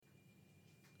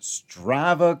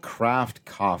Strava Craft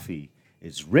Coffee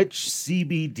is rich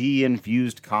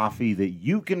CBD-infused coffee that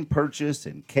you can purchase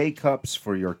in K-Cups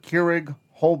for your Keurig,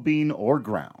 whole bean, or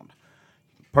ground.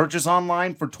 Purchase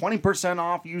online for 20%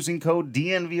 off using code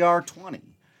DNVR20.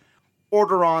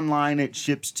 Order online, it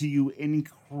ships to you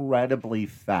incredibly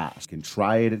fast. You can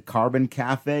try it at Carbon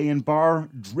Cafe and Bar,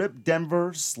 Drip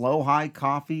Denver, Slow High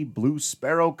Coffee, Blue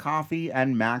Sparrow Coffee,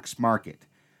 and Max Market.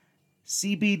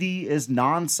 CBD is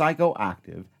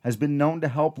non-psychoactive, has been known to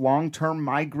help long-term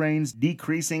migraines,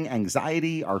 decreasing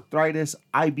anxiety, arthritis,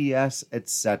 IBS,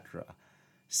 etc.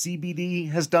 CBD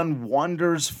has done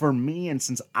wonders for me, and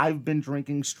since I've been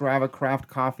drinking Strava Craft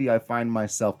coffee, I find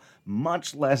myself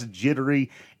much less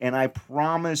jittery, and I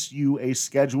promise you a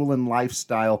schedule and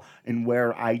lifestyle in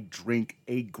where I drink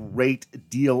a great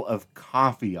deal of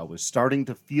coffee. I was starting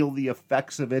to feel the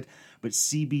effects of it, but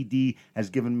CBD has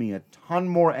given me a ton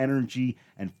more energy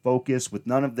and focus with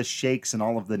none of the shakes and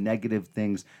all of the negative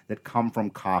things that come from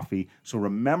coffee. So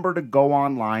remember to go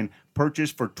online,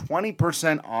 purchase for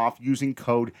 20% off using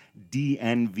code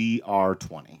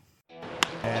DNVR20.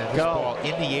 And go. Ball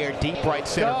in the air, deep right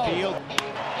center field.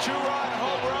 Two-run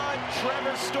home run,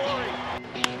 Trevor Story.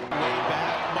 Way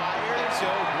back, Myers,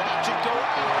 watch it go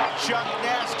out. Chuck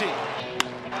Nasty.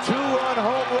 Two-run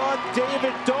home run,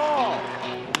 David Dahl.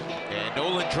 And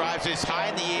Nolan drives this high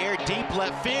in the air, deep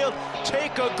left field.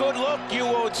 Take a good look, you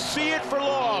won't see it for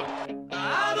long.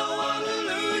 I don't want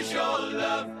to lose your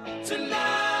love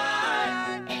tonight.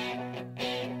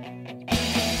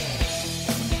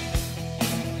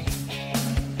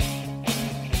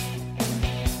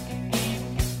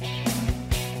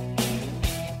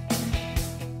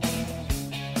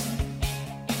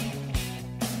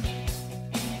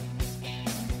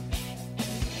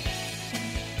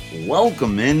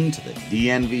 Welcome into the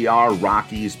DNVR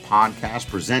Rockies podcast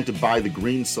presented by The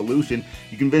Green Solution.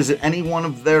 You can visit any one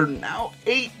of their now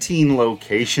 18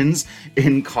 locations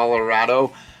in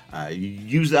Colorado.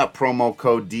 Use that promo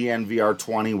code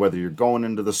DNVR20, whether you're going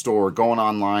into the store or going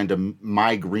online to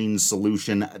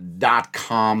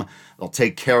mygreensolution.com. They'll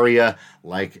take care of you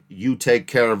like you take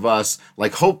care of us,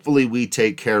 like hopefully we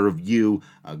take care of you.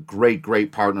 A great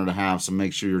partner to have, so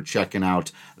make sure you're checking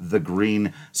out The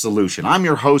Green Solution. I'm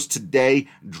your host today,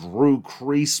 Drew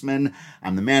Creasman.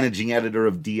 I'm the managing editor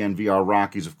of DNVR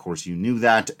Rockies. Of course, you knew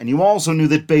that. And you also knew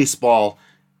that baseball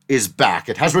is back.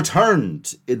 It has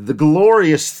returned. The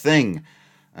glorious thing,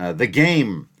 the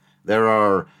game. There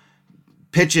are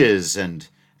pitches and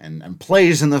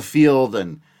plays in the field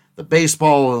and the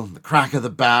baseball, the crack of the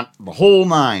bat, the whole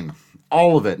nine.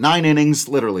 All of it. 9 innings,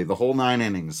 literally, the whole 9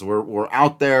 innings. We're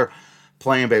out there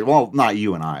playing baseball. Well, not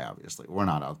you and I, obviously. We're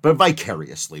not out. But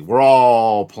vicariously, we're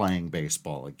all playing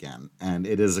baseball again. And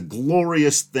it is a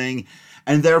glorious thing.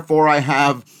 And therefore, I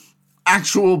have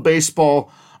actual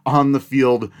baseball on the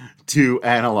field to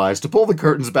analyze, to pull the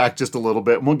curtains back just a little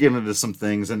bit, and we'll get into some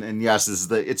things. And yes,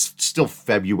 it's still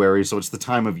February, so it's the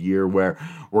time of year where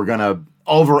we're going to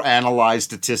overanalyze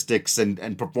statistics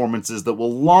and performances that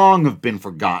will long have been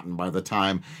forgotten by the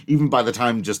time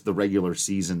just the regular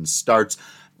season starts.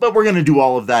 But we're going to do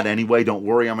all of that anyway. Don't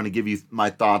worry, I'm going to give you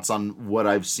my thoughts on what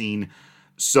I've seen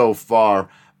so far.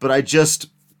 But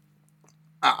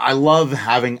I love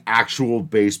having actual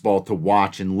baseball to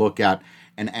watch and look at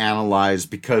and analyze,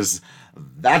 because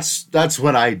that's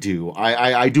what I do.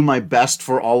 I do my best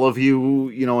for all of you,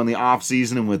 in the off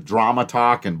season and with drama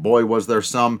talk, and boy, was there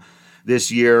some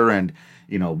this year, and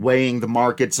weighing the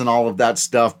markets and all of that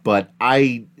stuff. But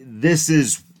this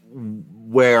is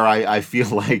where I feel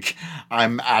like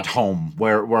I'm at home,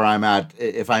 where I'm at,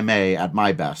 if I may, at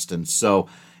my best. And so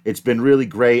it's been really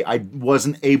great. I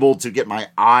wasn't able to get my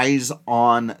eyes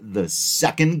on the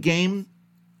second game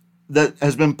that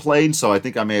has been played. So I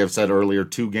think I may have said earlier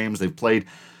 2 games. They've played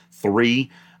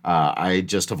 3. I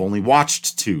just have only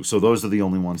watched 2. So those are the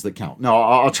only ones that count. No,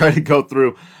 I'll try to go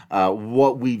through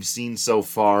what we've seen so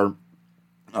far.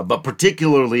 But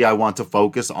particularly, I want to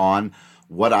focus on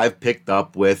what I've picked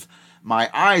up with my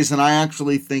eyes. And I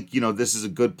actually think, this is a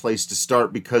good place to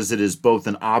start, because it is both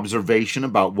an observation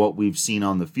about what we've seen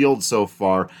on the field so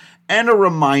far and a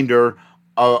reminder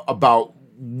about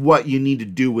what you need to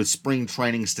do with spring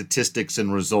training statistics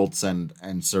and results and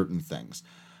certain things.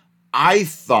 I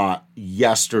thought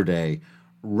yesterday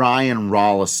Ryan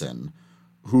Rollison,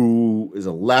 who is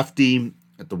a lefty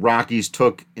that the Rockies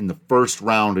took in the first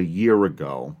round a year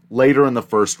ago, later in the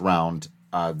first round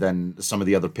than some of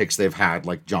the other picks they've had,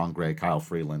 like John Gray, Kyle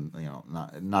Freeland,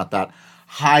 not that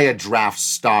high a draft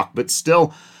stock, but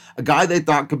still a guy they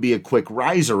thought could be a quick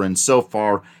riser, and so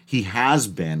far he has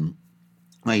been.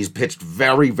 He's pitched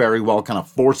very, very well, kind of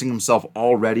forcing himself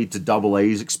already to Double-A.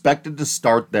 He's expected to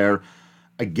start there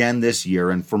again this year.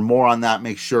 And for more on that,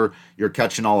 make sure you're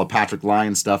catching all of Patrick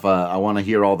Lyon stuff. I want to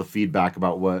hear all the feedback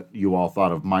about what you all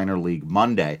thought of Minor League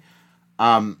Monday.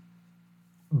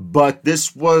 But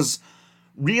this was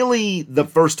really the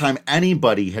first time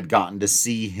anybody had gotten to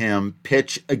see him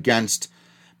pitch against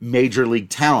major league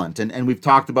talent. And we've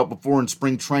talked about before in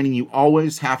spring training, you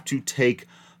always have to take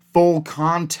full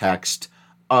context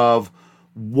of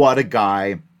what a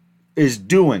guy is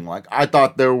doing. Like, I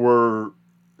thought there were,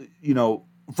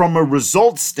 from a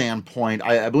results standpoint,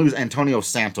 I believe it was Antonio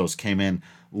Santos came in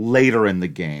later in the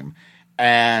game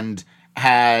and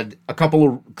had a couple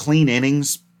of clean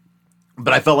innings,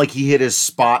 but I felt like he hit his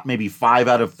spot maybe 5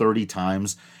 out of 30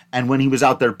 times. And when he was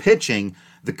out there pitching,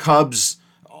 the Cubs,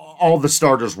 all the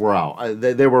starters were out.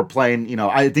 They were playing,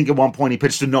 I think at one point he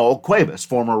pitched to Noel Cuevas,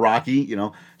 former Rocky,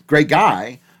 great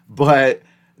guy, but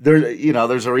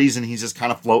there's a reason he's just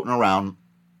kind of floating around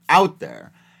out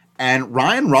there. And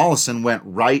Ryan Rollison went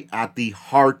right at the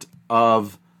heart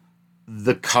of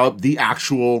the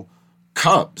actual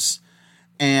Cubs.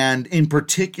 And in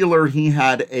particular, he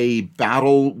had a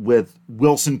battle with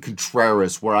Wilson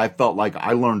Contreras where I felt like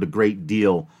I learned a great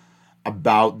deal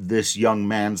about this young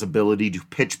man's ability to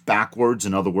pitch backwards.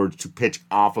 In other words, to pitch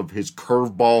off of his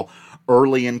curveball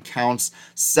early in counts,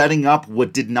 setting up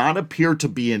what did not appear to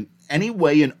be in any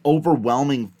way an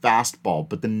overwhelming fastball,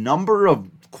 but the number of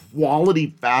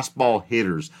quality fastball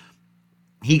hitters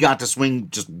he got to swing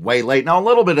just way late. Now, a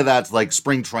little bit of that's like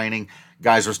spring training.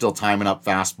 Guys are still timing up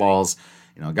fastballs.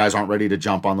 Guys aren't ready to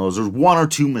jump on those. There's one or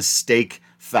two mistake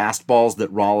fastballs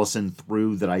that Rollison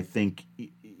threw that I think,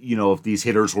 if these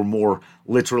hitters were more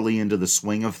literally into the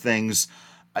swing of things,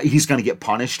 he's going to get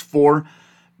punished for.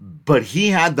 But he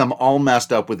had them all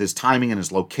messed up with his timing and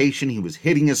his location. He was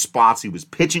hitting his spots. He was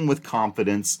pitching with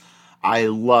confidence. I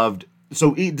loved.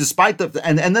 So despite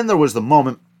and then there was the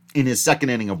moment in his second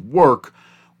inning of work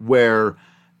where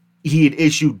he had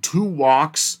issued 2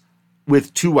 walks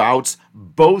with 2 outs,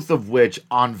 both of which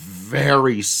on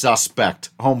very suspect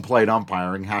home plate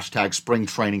umpiring, # spring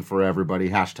training for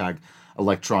everybody, #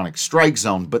 electronic strike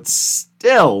zone. But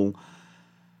still,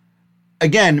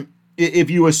 again, if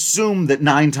you assume that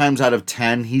 9 times out of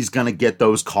 10 he's going to get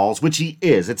those calls, which he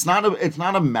is, it's not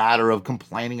a matter of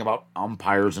complaining about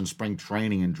umpires in spring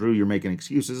training and Drew, you're making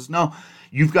excuses. No,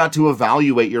 you've got to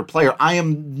evaluate your player. I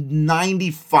am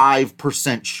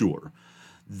 95% sure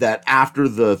that after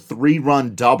the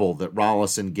 3-run double that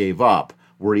Rollison gave up,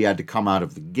 where he had to come out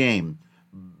of the game,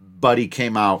 Buddy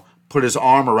came out, put his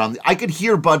arm around. I could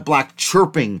hear Bud Black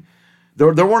chirping. There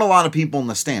weren't a lot of people in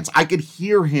the stands. I could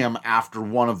hear him after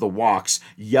one of the walks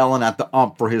yelling at the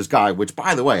ump for his guy, which,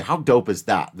 by the way, how dope is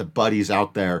that? The Buddy's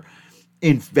out there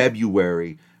in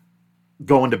February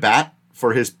going to bat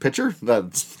for his pitcher?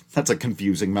 That's a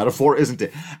confusing metaphor, isn't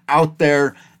it? Out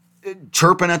there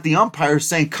chirping at the umpire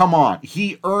saying, come on,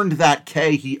 he earned that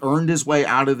K. He earned his way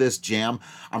out of this jam.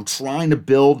 I'm trying to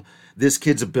build this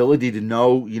kid's ability to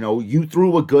know, you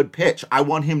threw a good pitch. I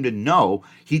want him to know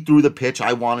he threw the pitch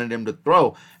I wanted him to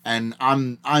throw. And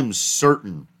I'm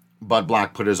certain Bud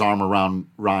Black put his arm around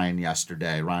Ryan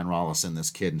Rollison,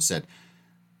 this kid, and said,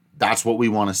 that's what we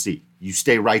want to see. You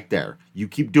stay right there. You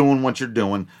keep doing what you're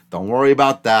doing. Don't worry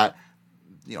about that.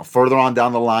 Further on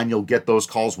down the line, you'll get those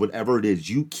calls, whatever it is.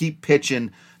 You keep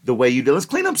pitching the way you do. Let's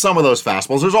clean up some of those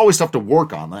fastballs. There's always stuff to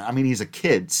work on. I mean, he's a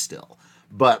kid still.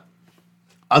 But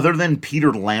other than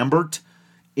Peter Lambert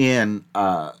in,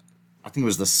 I think it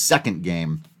was the second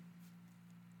game,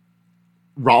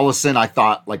 Rollison, I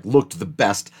thought, looked the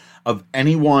best of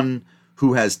anyone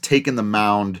who has taken the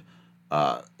mound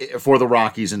for the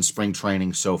Rockies in spring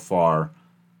training so far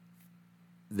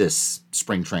this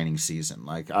spring training season.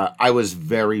 I was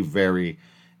very, very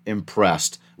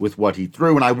impressed with what he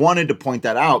threw. And I wanted to point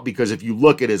that out because if you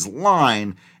look at his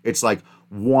line, it's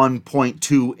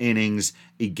 1.2 innings.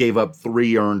 He gave up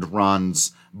 3 earned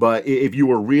runs. But if you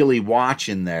were really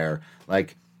watching there,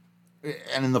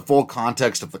 and in the full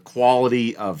context of the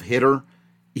quality of hitter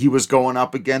he was going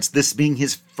up against, this being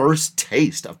his first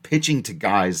taste of pitching to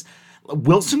guys,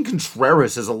 Wilson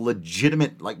Contreras is a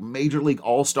legitimate, major league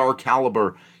all-star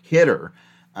caliber hitter.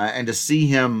 And to see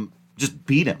him just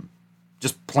beat him,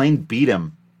 just plain beat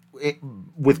him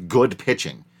with good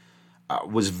pitching,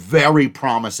 was very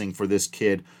promising for this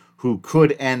kid who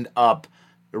could end up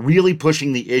really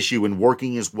pushing the issue and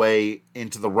working his way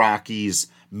into the Rockies'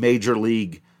 major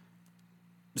league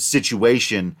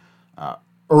situation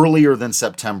earlier than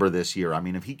September this year. I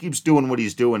mean, if he keeps doing what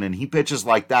he's doing and he pitches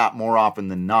like that more often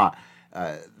than not,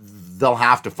 they'll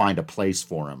have to find a place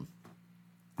for him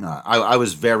I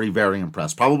was very, very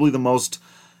impressed. Probably the most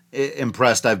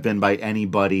impressed I've been by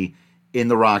anybody in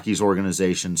the Rockies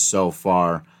organization so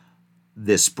far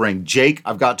this spring. Jake,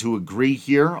 I've got to agree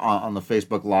here on the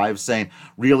Facebook Live, saying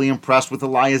really impressed with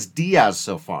Elias Diaz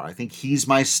so far. I think he's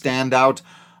my standout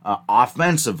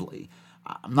offensively.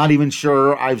 I'm not even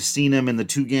sure I've seen him in the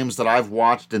 2 games that I've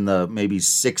watched, in the maybe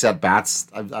 6 at-bats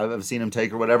I've seen him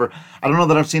take or whatever. I don't know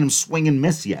that I've seen him swing and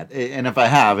miss yet. And if I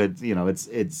have,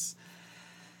 it's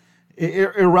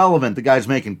irrelevant. The guy's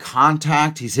making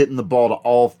contact. He's hitting the ball to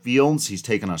all fields. He's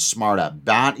taking a smart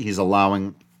at-bat. He's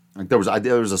allowing... Like there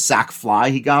was a sac fly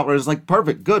he got where it's like,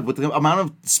 perfect, good. With the amount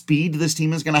of speed this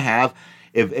team is going to have,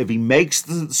 if he makes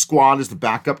the squad as the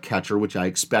backup catcher, which I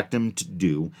expect him to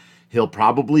do, he'll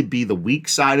probably be the weak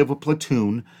side of a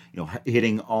platoon,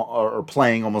 hitting or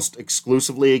playing almost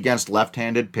exclusively against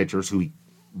left-handed pitchers who he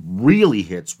really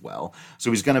hits well. So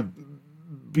he's going to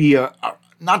be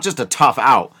not just a tough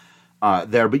out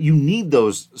there, but you need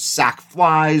those sac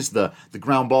flies, the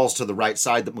ground balls to the right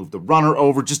side that move the runner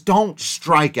over. Just don't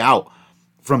strike out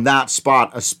from that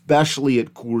spot, especially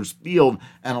at Coors Field.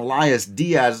 And Elias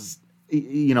Diaz,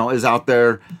 is out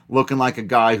there looking like a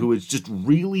guy who is just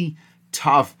really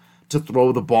tough to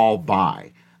throw the ball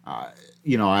by. I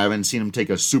haven't seen him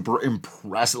take a super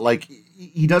impressive,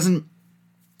 he doesn't.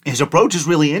 His approach is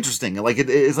really interesting.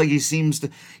 It's like he seems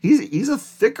to. He's a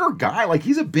thicker guy.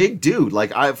 He's a big dude.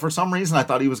 For some reason I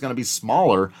thought he was going to be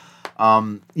smaller.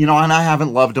 And I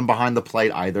haven't loved him behind the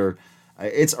plate either.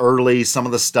 It's early. Some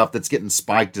of the stuff that's getting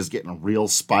spiked is getting real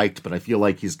spiked, but I feel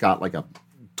like he's got a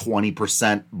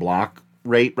 20% block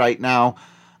rate right now.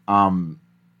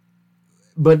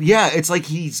 But yeah, it's like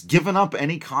he's given up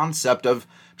any concept of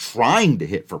trying to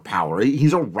hit for power.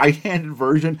 He's a right-handed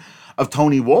version of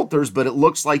Tony Wolters, but it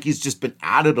looks like he's just been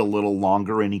at it a little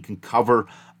longer and he can cover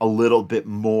a little bit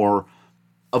more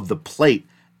of the plate.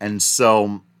 And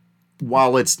so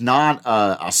while it's not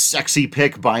a sexy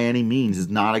pick by any means,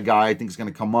 it's not a guy I think is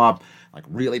going to come up,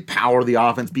 really power the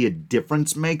offense, be a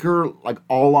difference maker,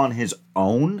 all on his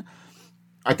own.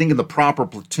 I think in the proper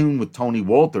platoon with Tony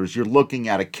Wolters, you're looking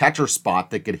at a catcher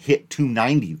spot that could hit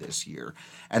 290 this year.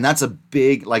 And that's a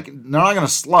big, they're not going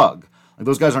to slug.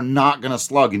 Those guys are not going to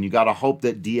slug, and you got to hope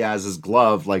that Diaz's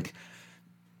glove,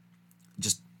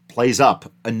 just plays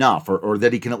up enough, or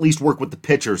that he can at least work with the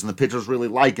pitchers, and the pitchers really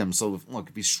like him. So,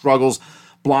 if he struggles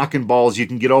blocking balls, you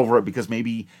can get over it because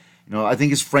maybe, I think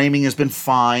his framing has been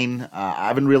fine. I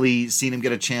haven't really seen him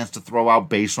get a chance to throw out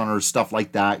base runners, stuff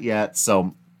like that yet.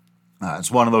 So,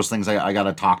 it's one of those things I got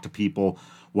to talk to people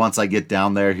once I get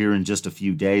down there here in just a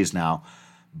few days now.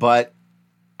 But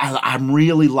I'm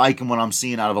really liking what I'm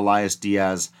seeing out of Elias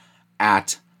Diaz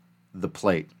at the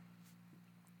plate.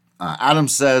 Adam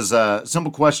says,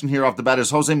 simple question here off the bat.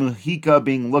 Is Jose Mujica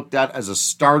being looked at as a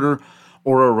starter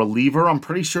or a reliever? I'm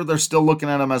pretty sure they're still looking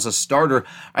at him as a starter.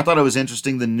 I thought it was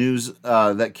interesting, the news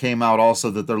that came out also,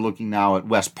 that they're looking now at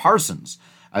Wes Parsons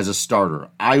as a starter.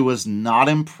 I was not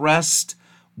impressed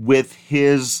with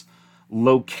his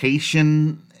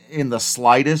location in the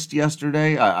slightest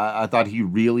yesterday. I thought he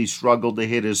really struggled to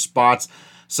hit his spots.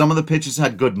 Some of the pitches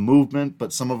had good movement,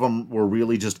 but some of them were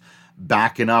really just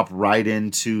backing up right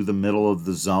into the middle of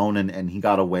the zone, and he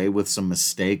got away with some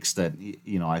mistakes that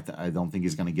I don't think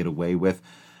he's going to get away with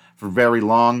for very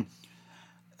long.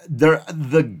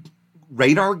 The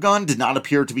radar gun did not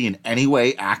appear to be in any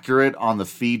way accurate on the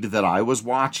feed that I was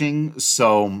watching,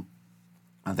 so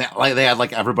they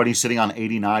had everybody sitting on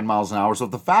 89 miles an hour. So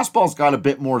if the fastball's got a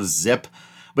bit more zip,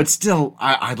 but still,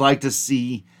 I'd like to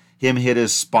see him hit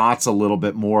his spots a little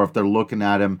bit more if they're looking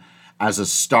at him as a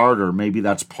starter. Maybe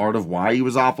that's part of why he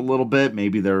was off a little bit.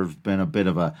 Maybe there's been a bit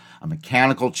of a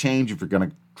mechanical change if you're going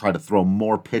to try to throw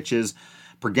more pitches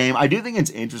per game. I do think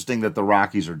it's interesting that the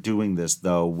Rockies are doing this,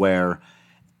 though, where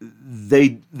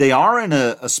they are in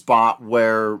a spot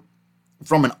where,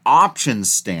 from an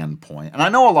options standpoint, and I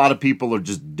know a lot of people are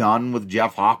just done with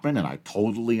Jeff Hoffman, and I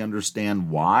totally understand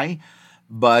why,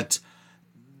 but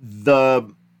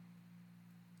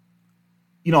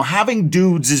having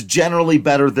dudes is generally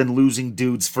better than losing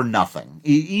dudes for nothing.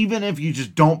 Even if you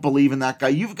just don't believe in that guy,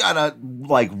 you've got to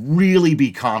really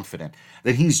be confident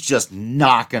that he's just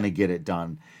not going to get it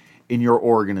done in your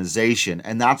organization,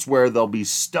 and that's where they'll be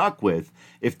stuck with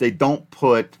if they don't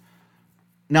put.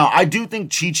 Now, I do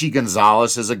think Chichi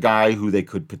Gonzalez is a guy who they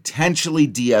could potentially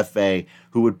DFA,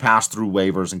 who would pass through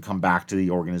waivers and come back to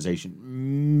the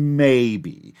organization.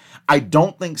 Maybe. I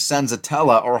don't think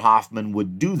Senzatella or Hoffman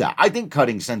would do that. I think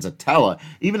cutting Senzatella,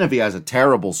 even if he has a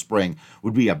terrible spring,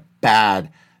 would be a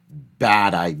bad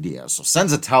idea. So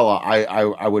Senzatella,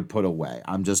 I would put away.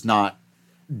 I'm just not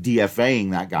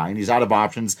DFAing that guy, and he's out of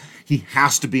options. He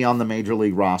has to be on the major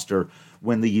league roster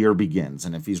when the year begins.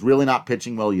 And if he's really not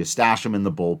pitching well, you stash him in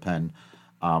the bullpen.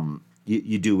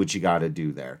 You do what you got to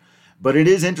do there. But it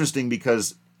is interesting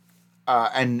because,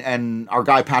 and our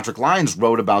guy Patrick Lyons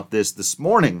wrote about this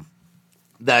morning,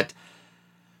 that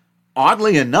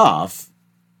oddly enough,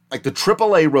 like the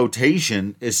AAA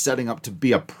rotation is setting up to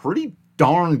be a pretty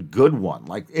darn good one.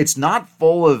 Like, it's not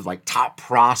full of like top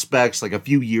prospects like a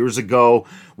few years ago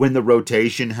when the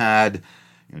rotation had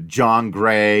John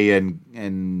Gray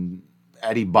and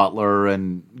Eddie Butler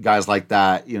and guys like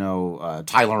that,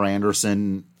 Tyler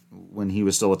Anderson when he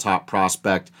was still a top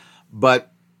prospect.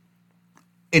 But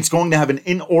it's going to have an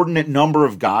inordinate number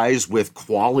of guys with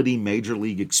quality major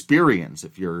league experience.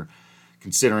 If you're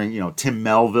considering, Tim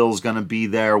Melville's going to be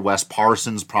there, Wes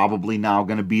Parsons probably now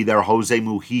going to be there, Jose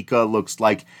Mujica looks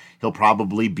like he'll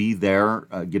probably be there.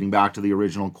 Getting back to the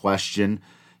original question,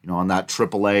 on that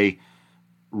AAA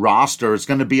roster, it's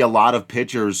going to be a lot of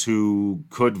pitchers who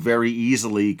could very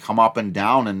easily come up and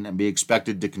down and be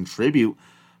expected to contribute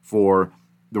for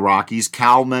the Rockies.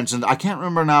 Cal mentioned, I can't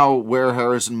remember now where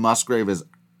Harrison Musgrave is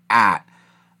at.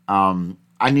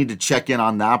 I need to check in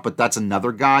on that, but that's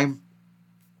another guy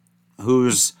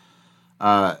who's,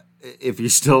 if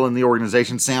he's still in the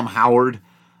organization, Sam Howard,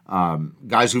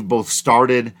 guys who've both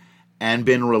started and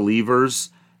been relievers.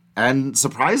 And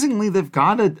surprisingly, they've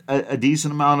got a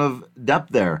decent amount of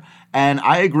depth there. And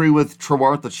I agree with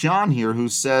Trewartha Sean here, who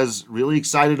says, really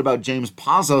excited about James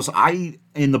Pazos.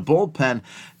 In the bullpen,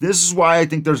 this is why I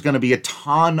think there's going to be a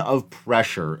ton of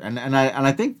pressure. And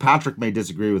I think Patrick may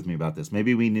disagree with me about this.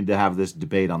 Maybe we need to have this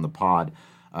debate on the pod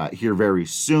here very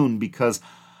soon, because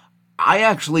I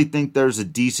actually think there's a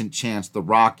decent chance the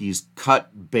Rockies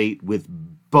cut bait with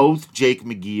both Jake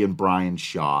McGee and Brian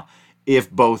Shaw if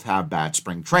both have bad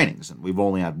spring trainings. And we've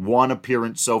only had one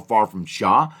appearance so far from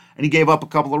Shaw, and he gave up a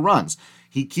couple of runs.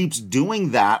 He keeps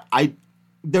doing that.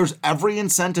 There's every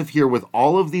incentive here with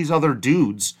all of these other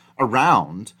dudes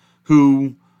around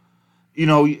who,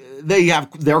 they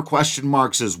have their question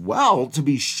marks as well, to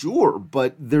be sure,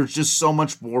 but there's just so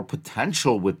much more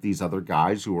potential with these other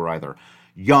guys who are either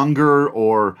younger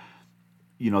or,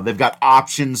 they've got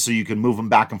options so you can move them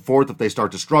back and forth if they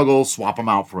start to struggle, swap them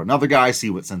out for another guy, see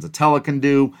what Senzatella can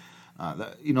do.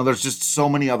 There's just so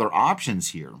many other options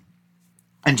here.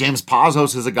 And James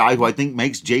Pazos is a guy who I think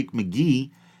makes Jake McGee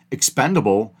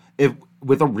expendable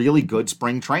with a really good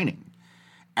spring training.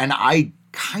 And I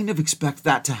kind of expect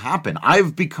that to happen. I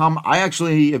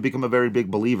actually have become a very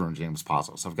big believer in James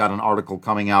Pazos. I've got an article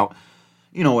coming out,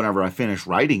 whenever I finish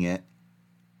writing it.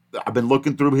 I've been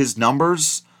looking through his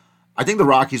numbers. I think the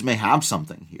Rockies may have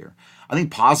something here. I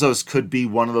think Pazos could be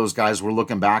one of those guys we're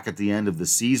looking back at the end of the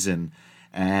season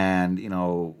and,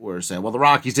 we're saying, well, the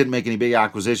Rockies didn't make any big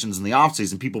acquisitions in the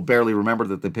offseason. People barely remember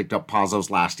that they picked up Pazos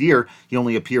last year. He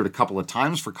only appeared a couple of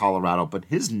times for Colorado, but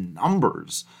his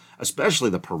numbers, especially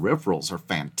the peripherals, are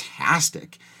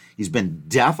fantastic. He's been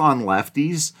death on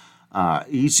lefties.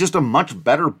 He's just a much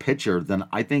better pitcher than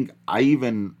I think I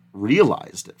even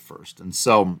realized at first. And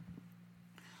so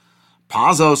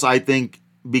Pazos, I think,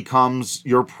 becomes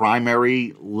your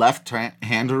primary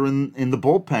left-hander in the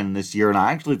bullpen this year, and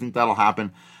I actually think that'll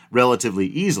happen relatively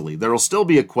easily. There will still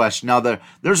be a question. Now,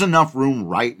 there's enough room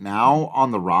right now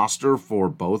on the roster for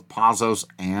both Pazos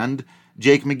and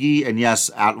Jake McGee, and yes,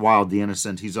 at Wild the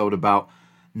Innocent, he's owed about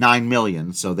 $9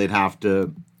 million, so they'd have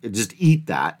to just eat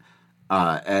that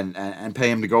and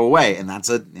pay him to go away, and that's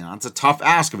a tough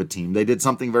ask of a team. They did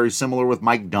something very similar with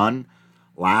Mike Dunn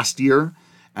last year.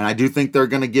 And I do think they're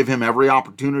going to give him every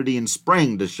opportunity in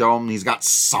spring to show him he's got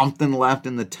something left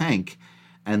in the tank,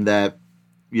 and that,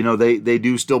 they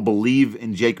do still believe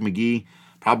in Jake McGee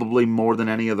probably more than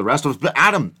any of the rest of us. But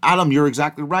Adam, you're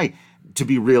exactly right to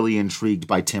be really intrigued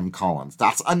by Tim Collins.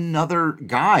 That's another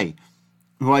guy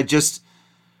who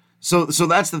so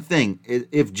that's the thing.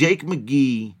 If Jake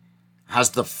McGee has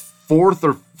the fourth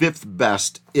or fifth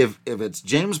best, if it's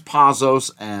James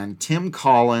Pazos and Tim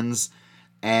Collins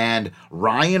and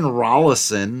Ryan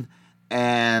Rollison,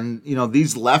 and,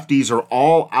 these lefties are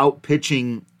all out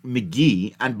pitching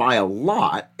McGee, and by a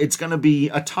lot, it's going to be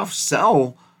a tough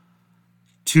sell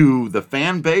to the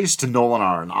fan base, to Nolan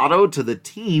Arenado, to the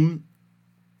team,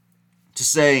 to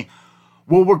say,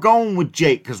 well, we're going with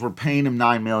Jake because we're paying him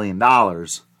 $9 million,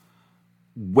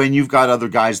 when you've got other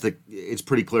guys that it's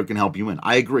pretty clear can help you win.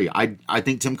 I agree. I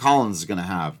think Tim Collins is going to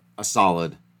have a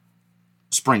solid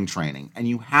spring training, and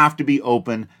you have to be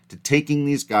open to taking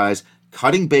these guys,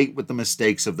 cutting bait with the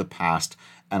mistakes of the past,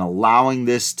 and allowing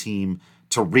this team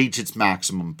to reach its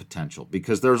maximum potential,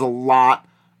 because there's a lot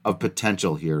of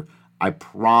potential here. I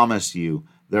promise you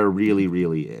There really,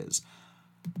 really is.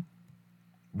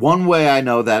 One way I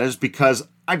know that is because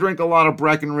I drink a lot of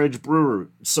Breckenridge Brewery,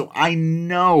 so I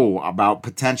know about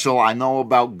potential. I know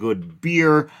about good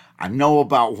beer. I know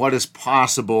about what is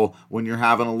possible when you're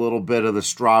having a little bit of the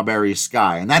strawberry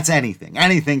sky. And that's anything.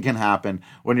 Anything can happen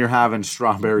when you're having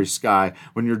strawberry sky,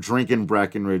 when you're drinking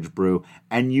Breckenridge Brew.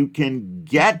 And you can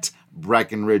get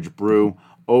Breckenridge Brew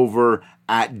over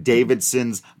at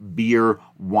Davidson's Beer,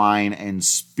 Wine, and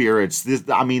Spirits.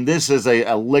 This is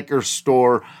a liquor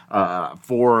store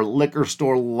for liquor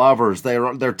store lovers.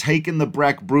 They're taking the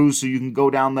Breck Brew so you can go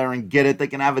down there and get it. They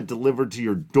can have it delivered to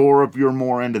your door if you're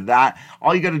more into that.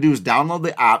 All you got to do is download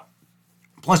the app.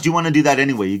 Plus, you want to do that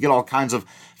anyway. You get all kinds of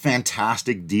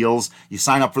fantastic deals. You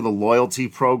sign up for the loyalty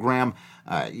program.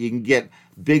 You can get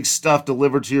big stuff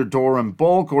delivered to your door in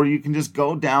bulk, or you can just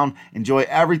go down, enjoy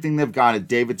everything they've got at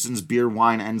Davidson's Beer,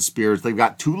 Wine, and Spirits. They've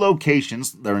got 2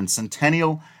 locations. They're in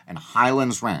Centennial and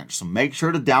Highlands Ranch. So make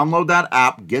sure to download that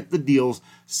app, get the deals,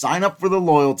 sign up for the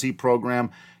loyalty program,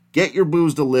 get your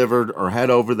booze delivered, or head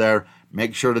over there.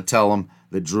 Make sure to tell them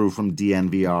that Drew from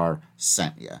DNVR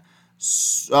sent you.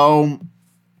 So,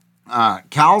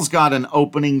 Cal's got an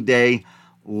opening day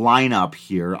lineup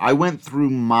here. I went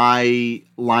through my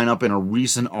lineup in a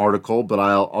recent article, but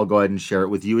I'll go ahead and share it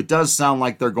with you. It does sound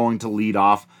like they're going to lead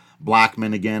off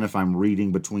Blackman again, if I'm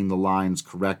reading between the lines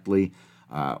correctly,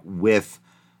 with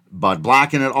Bud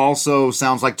Black. And it also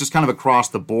sounds like just kind of across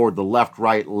the board, the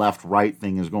left-right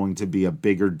thing is going to be a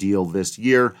bigger deal this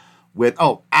year with,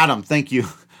 Adam, thank you.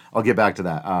 I'll get back to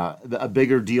that. A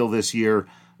bigger deal this year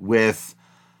with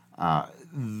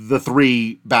the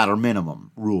 3 batter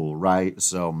minimum rule, right?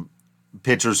 So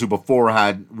pitchers who before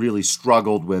had really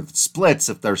struggled with splits,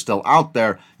 if they're still out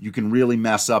there, you can really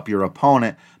mess up your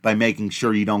opponent by making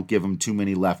sure you don't give them too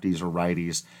many lefties or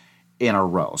righties in a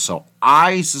row. So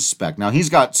I suspect, now he's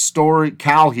got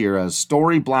Cal here as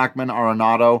Story, Blackman,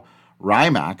 Arenado,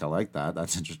 Rymack, I like that,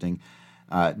 that's interesting,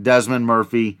 Desmond,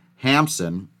 Murphy,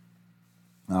 Hampson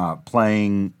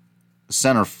playing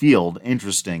center field.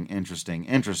 Interesting.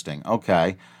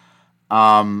 Okay.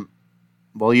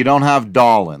 Well, you don't have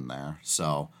Dahl in there,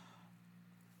 so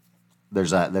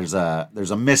there's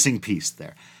a missing piece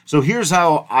there. So here's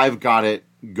how I've got it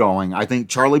going. I think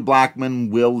Charlie Blackman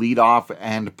will lead off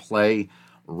and play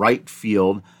right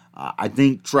field. I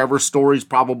think Trevor Story's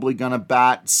probably going to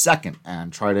bat second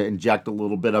and try to inject a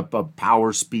little bit of a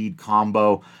power speed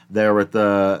combo there at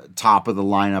the top of the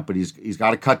lineup. But he's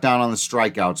got to cut down on the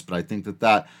strikeouts. But I think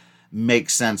that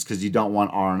makes sense because you don't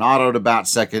want Arenado to bat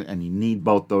second, and you need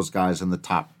both those guys in the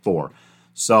top 4.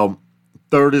 So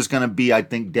third is going to be, I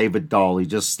think, David Dahl. He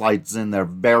just slides in there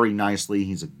very nicely.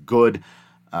 He's a good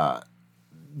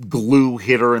glue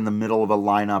hitter in the middle of a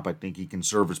lineup. I think he can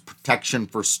serve as protection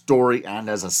for Story and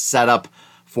as a setup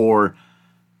for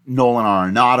Nolan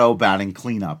Arenado batting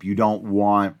cleanup. You don't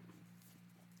want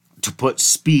to put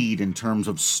speed in terms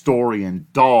of Story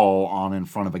and Dahl on in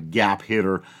front of a gap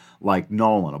hitter like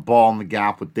Nolan. A ball in the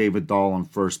gap with David Dahl on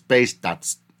first base,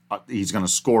 he's going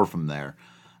to score from there.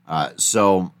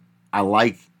 So I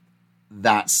like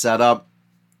that setup.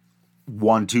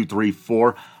 1, 2, 3,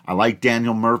 4. I like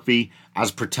Daniel Murphy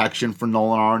as protection for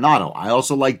Nolan Arenado. I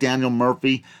also like Daniel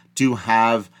Murphy to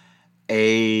have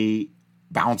a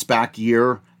bounce back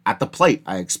year at the plate.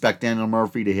 I expect Daniel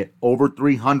Murphy to hit over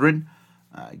 300,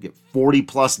 get 40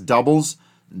 plus doubles,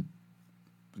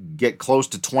 get close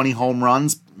to 20 home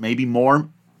runs, maybe more.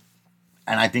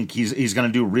 And I think he's going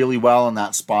to do really well in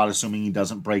that spot, assuming he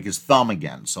doesn't break his thumb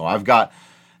again. So I've got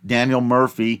Daniel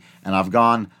Murphy, and I've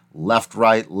gone left,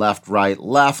 right, left, right,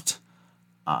 left.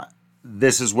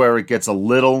 This is where it gets a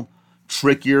little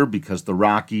trickier because the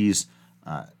Rockies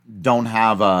don't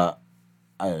have a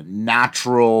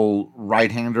natural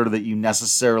right-hander that you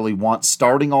necessarily want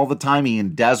starting all the time.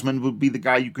 Ian Desmond would be the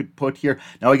guy you could put here.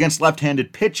 Now, against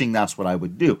left-handed pitching, that's what I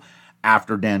would do.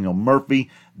 After Daniel Murphy,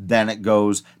 then it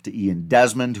goes to Ian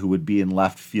Desmond, who would be in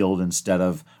left field instead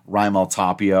of Raimel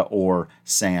Tapia or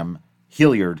Sam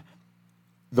Hilliard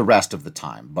the rest of the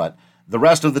time. But the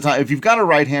rest of the time, if you've got a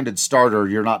right-handed starter,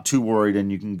 you're not too worried,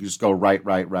 and you can just go left,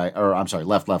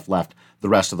 left the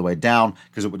rest of the way down,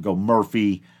 because it would go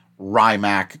Murphy,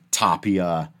 Rymack,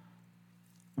 Tapia,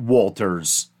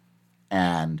 Walters,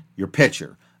 and your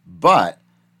pitcher. But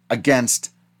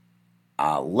against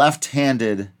a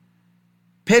left-handed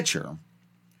pitcher,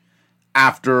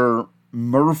 after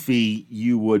Murphy,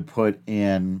 you would put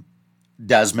in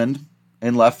Desmond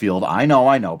in left field. I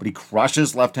know, but he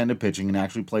crushes left-handed pitching and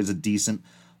actually plays a decent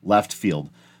left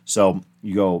field. So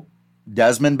you go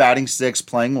Desmond batting 6,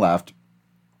 playing left,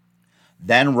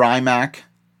 then Rymack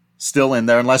still in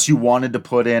there, unless you wanted to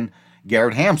put in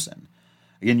Garrett Hampson.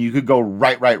 Again, you could go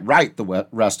right the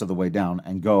rest of the way down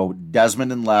and go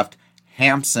Desmond in left,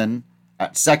 Hampson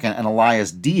at second, and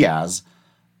Elias Diaz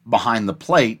behind the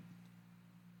plate.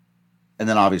 And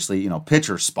then obviously,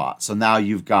 pitcher spot. So now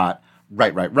you've got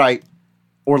right,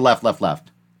 or left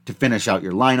to finish out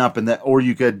your lineup. Or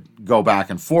you could go back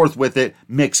and forth with it,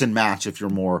 mix and match if you're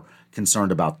more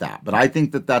concerned about that. But I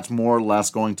think that that's more or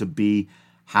less going to be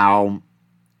how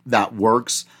that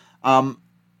works.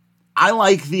 I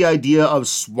like the idea of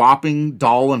swapping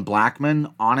Dahl and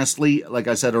Blackmon. Honestly, like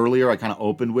I said earlier, I kind of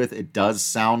opened with, it does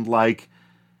sound like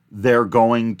they're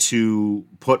going to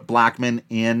put Blackmon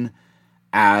in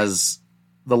as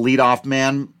the leadoff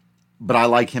man, but I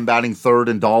like him batting third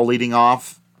and Dahl leading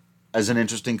off as an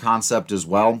interesting concept as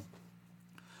well.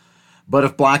 But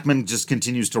if Blackmon just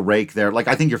continues to rake there,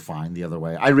 I think you're fine the other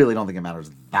way. I really don't think it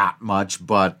matters that much,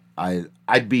 but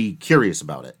I'd be curious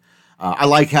about it. I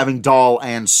like having Dahl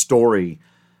and Story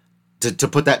to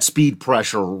put that speed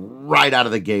pressure right out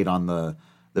of the gate on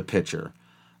the pitcher.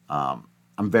 I'm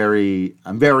very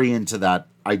into that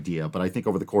idea, but I think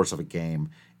over the course of a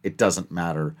game, it doesn't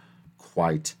matter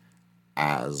quite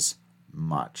as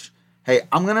much. Hey,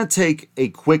 I'm going to take a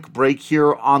quick break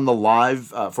here on the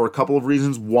live for a couple of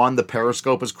reasons. One, the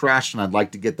Periscope has crashed, and I'd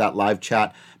like to get that live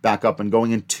chat back up and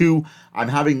going. And two, I'm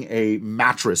having a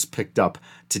mattress picked up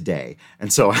today.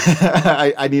 And so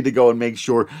I need to go and make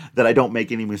sure that I don't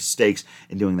make any mistakes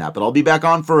in doing that. But I'll be back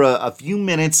on for a few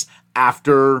minutes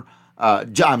after...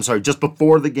 just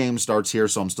before the game starts here,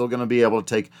 so I'm still going to be able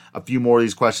to take a few more of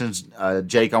these questions.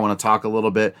 Jake, I want to talk a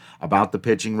little bit about the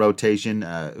pitching rotation,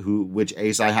 which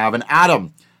ace I have. And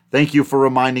Adam, thank you for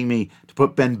reminding me to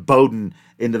put Ben Bowden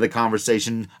into the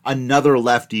conversation, another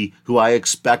lefty who I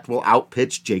expect will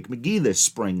outpitch Jake McGee this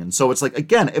spring. And so it's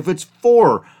again, if it's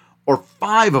 4 or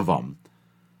 5 of them,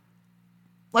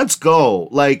 let's go.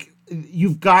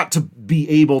 You've got to be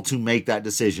able to make that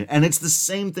decision. And it's the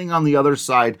same thing on the other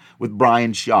side with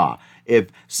Bryan Shaw. If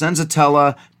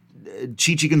Senzatella,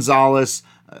 Chichi Gonzalez,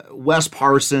 Wes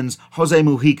Parsons, Jose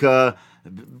Mujica,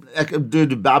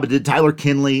 Tyler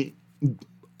Kinley,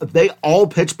 they all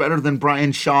pitch better than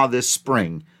Bryan Shaw this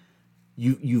spring,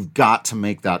 you've got to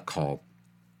make that call.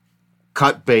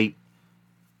 Cut bait.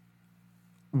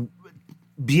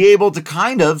 Be able to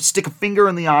kind of stick a finger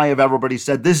in the eye of everybody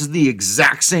said this is the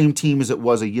exact same team as it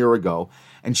was a year ago,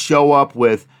 and show up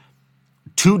with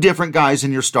 2 different guys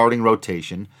in your starting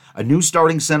rotation, a new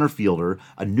starting center fielder,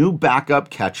 a new backup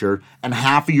catcher, and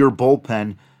half of your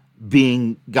bullpen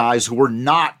being guys who were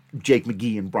not Jake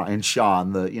McGee and Bryan Shaw.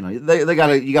 And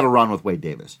you got to run with Wade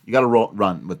Davis. You got to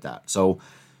run with that. So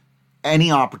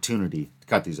any opportunity to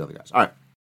cut these other guys. All right.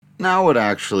 Now would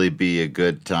actually be a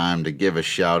good time to give a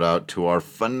shout out to our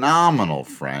phenomenal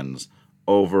friends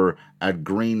over at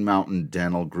Green Mountain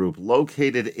Dental Group,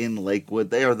 located in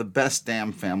Lakewood. They are the best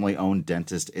damn family-owned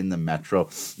dentist in the metro.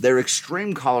 They're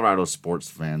extreme Colorado sports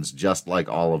fans, just like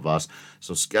all of us.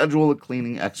 So schedule a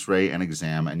cleaning, x-ray, and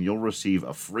exam, and you'll receive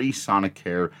a free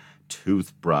Sonicare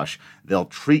toothbrush. They'll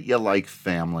treat you like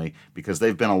family because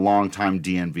they've been a longtime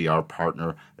DNVR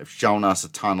partner. They've shown us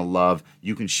a ton of love.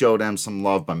 You can show them some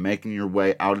love by making your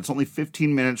way out. It's only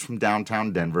 15 minutes from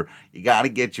downtown Denver. You got to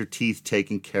get your teeth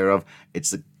taken care of. It's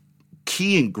the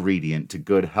key ingredient to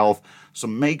good health. So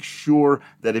make sure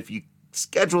that if you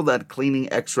schedule that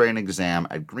cleaning, x-ray, and exam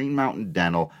at Green Mountain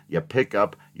Dental, you pick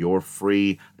up your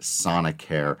free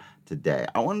Sonicare today.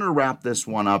 I wanted to wrap this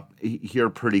one up here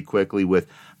pretty quickly with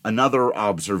another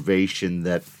observation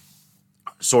that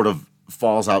sort of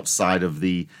falls outside of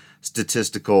the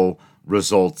statistical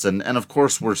results. And of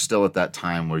course, we're still at that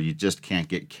time where you just can't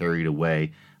get carried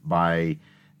away by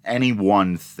any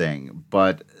one thing.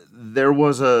 But there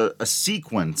was a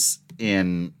sequence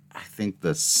in, I think,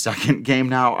 the second game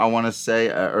now, I want to say,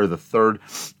 or the third,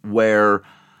 where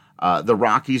the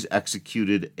Rockies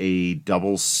executed a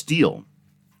double steal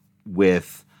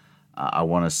with, I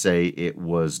want to say it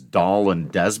was Dahl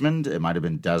and Desmond. It might have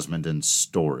been Desmond and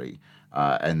Story.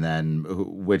 And then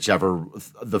whichever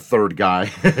the third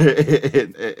guy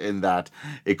in that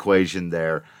equation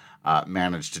there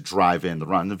managed to drive in the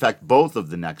run. In fact, both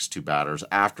of the next 2 batters,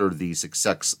 after the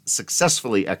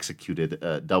successfully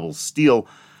executed double steal,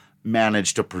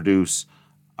 managed to produce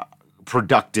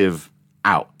productive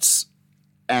outs.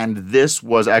 And this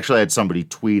was, actually, I had somebody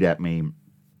tweet at me,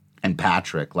 and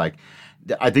Patrick, I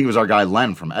think it was our guy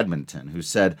Len from Edmonton, who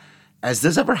said, has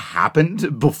this ever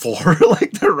happened before?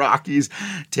 The Rockies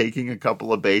taking a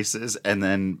couple of bases and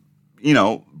then,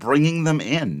 bringing them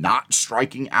in, not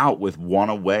striking out with 1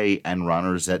 away and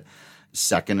runners at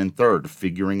second and third,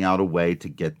 figuring out a way to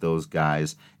get those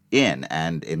guys in.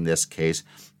 And in this case,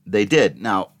 they did.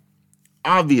 Now,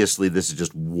 obviously this is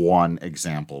just one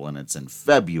example and it's in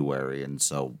February, and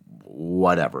so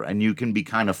whatever. And you can be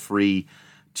kind of free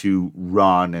to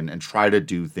run and try to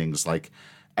do things like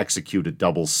execute a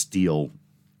double steal.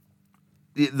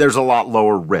 There's a lot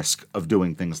lower risk of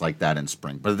doing things like that in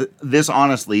spring. But this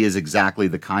honestly is exactly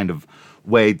the kind of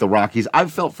way the Rockies,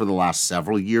 I've felt for the last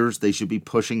several years, they should be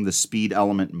pushing the speed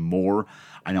element more.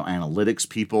 I know analytics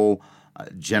people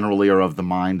generally are of the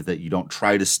mind that you don't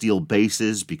try to steal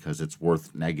bases because it's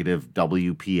worth negative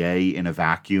WPA in a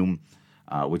vacuum,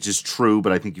 which is true,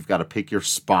 but I think you've got to pick your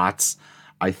spots.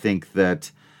 I think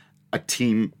that a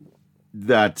team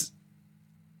that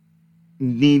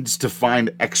needs to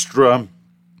find extra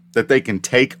that they can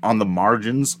take on the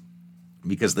margins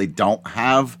because they don't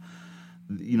have,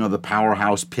 the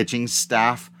powerhouse pitching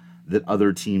staff that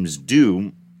other teams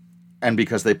do, and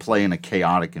because they play in a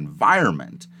chaotic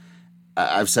environment.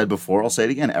 I've said before, I'll say it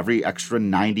again, every extra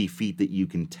 90 feet that you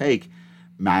can take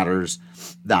matters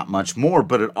that much more,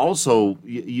 but it also,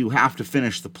 you have to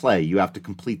finish the play. You have to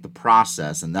complete the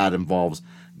process, and that involves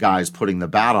guys putting the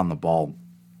bat on the ball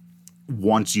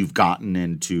once you've gotten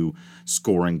into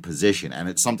scoring position. And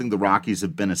it's something the Rockies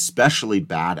have been especially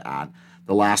bad at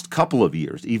the last couple of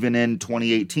years, even in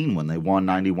 2018 when they won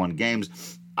 91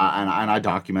 games. And I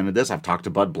documented this. I've talked to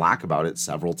Bud Black about it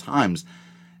several times.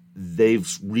 They've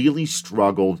really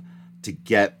struggled to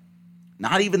get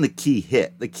not even the key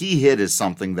hit. The key hit is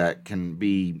something that can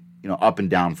be, up and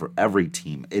down for every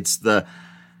team. It's the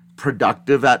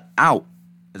productive at out.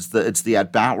 It's the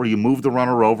at bat where you move the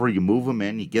runner over, you move him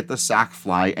in, you get the sac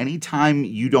fly. Anytime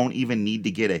you don't even need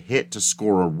to get a hit to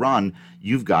score a run,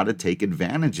 you've got to take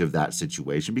advantage of that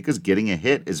situation because getting a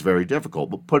hit is very difficult.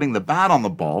 But putting the bat on the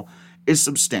ball is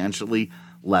substantially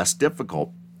less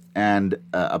difficult. And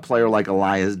a player like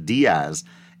Elias Diaz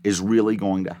is really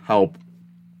going to help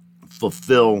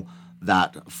fulfill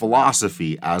that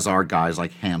philosophy, as are guys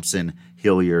like Hampson,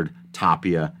 Hilliard,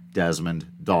 Tapia, Desmond,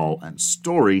 Dahl, and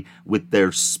Story with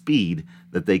their speed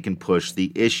that they can push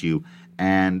the issue.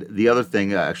 And the other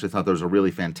thing, I actually thought there was a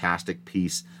really fantastic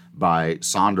piece by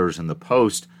Saunders in the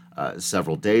Post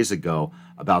several days ago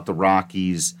about the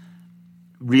Rockies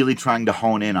really trying to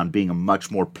hone in on being a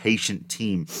much more patient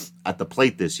team at the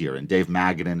plate this year. And Dave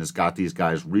Magadan has got these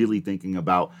guys really thinking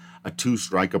about a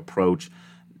two-strike approach,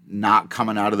 not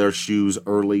coming out of their shoes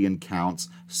early in counts,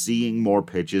 seeing more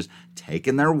pitches,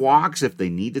 taking their walks if they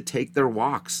need to take their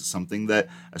walks, something that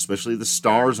especially the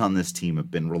stars on this team have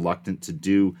been reluctant to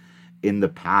do in the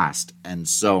past. And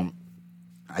so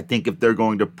I think if they're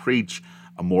going to preach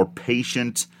a more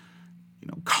patient,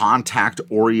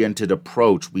 contact-oriented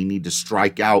approach, we need to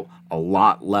strike out a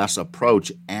lot less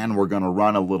approach, and we're going to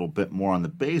run a little bit more on the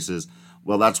bases.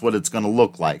 Well, that's what it's going to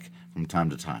look like from time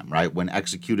to time, right? When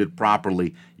executed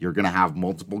properly, you're going to have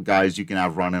multiple guys you can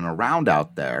have running around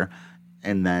out there,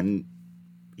 and then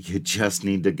you just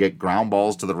need to get ground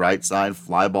balls to the right side,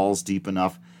 fly balls deep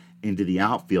enough into the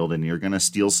outfield, and you're going to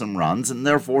steal some runs and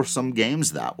therefore some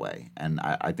games that way. And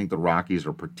I think the Rockies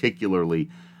are particularly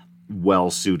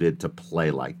well suited to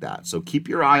play like that. So keep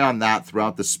your eye on that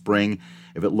throughout the spring.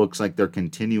 If it looks like they're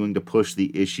continuing to push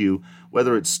the issue,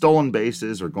 whether it's stolen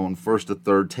bases or going first to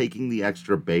third, taking the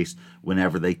extra base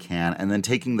whenever they can, and then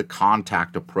taking the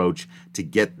contact approach to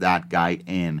get that guy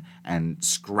in and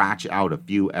scratch out a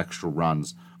few extra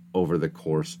runs over the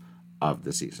course of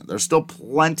the season. There's still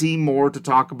plenty more to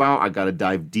talk about. I got to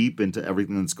dive deep into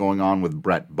everything that's going on with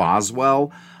Brett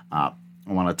Boswell. I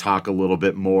want to talk a little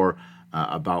bit more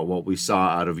about what we saw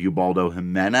out of Ubaldo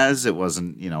Jimenez. It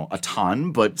wasn't, a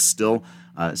ton, but still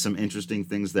some interesting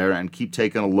things there. And keep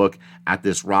taking a look at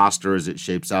this roster as it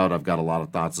shapes out. I've got a lot of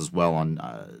thoughts as well on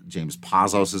James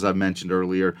Pazos, as I mentioned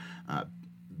earlier.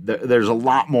 There's a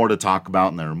lot more to talk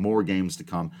about, and there are more games to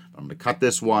come. I'm going to cut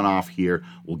this one off here.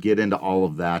 We'll get into all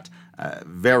of that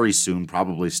very soon,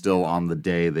 probably still on the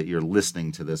day that you're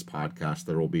listening to this podcast.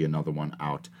 There will be another one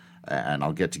out. And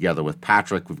I'll get together with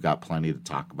Patrick. We've got plenty to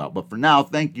talk about. But for now,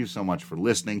 thank you so much for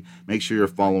listening. Make sure you're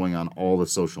following on all the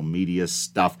social media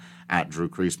stuff at Drew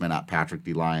Creasman, at Patrick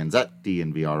D. Lyons, at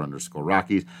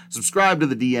DNVR_Rockies. Subscribe to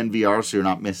the DNVR so you're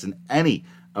not missing any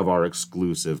of our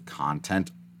exclusive content.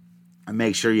 And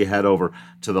make sure you head over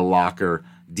to the locker,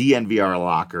 DNVR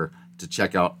Locker, to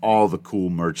check out all the cool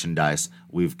merchandise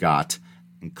we've got,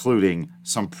 including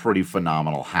some pretty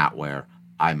phenomenal hatware,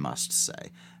 I must say.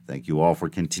 Thank you all for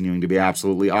continuing to be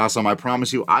absolutely awesome. I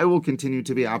promise you, I will continue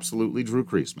to be absolutely Drew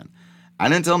Creasman.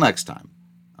 And until next time,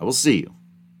 I will see you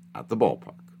at the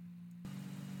ballpark.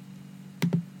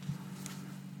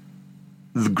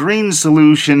 The Green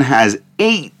Solution has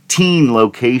 18 18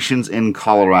 locations in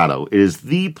Colorado. It is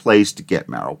the place to get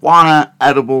marijuana,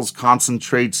 edibles,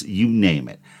 concentrates, you name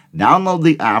it. Download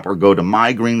the app or go to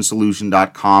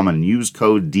mygreensolution.com and use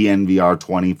code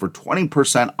DNVR20 for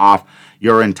 20% off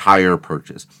your entire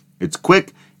purchase. It's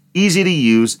quick, easy to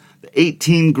use. The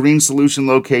 18 Green Solution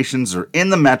locations are in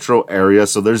the metro area,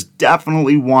 so there's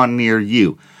definitely one near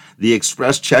you. The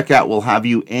express checkout will have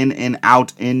you in and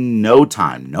out in no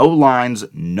time. No lines,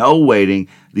 no waiting.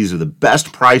 These are the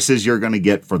best prices you're going to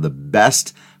get for the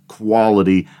best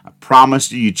quality. I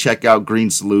promise you check out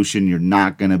Green Solution, you're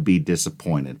not going to be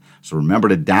disappointed. So remember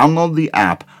to download the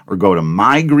app or go to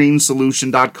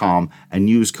mygreensolution.com and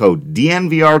use code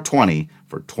DNVR20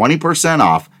 for 20%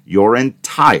 off your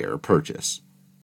entire purchase.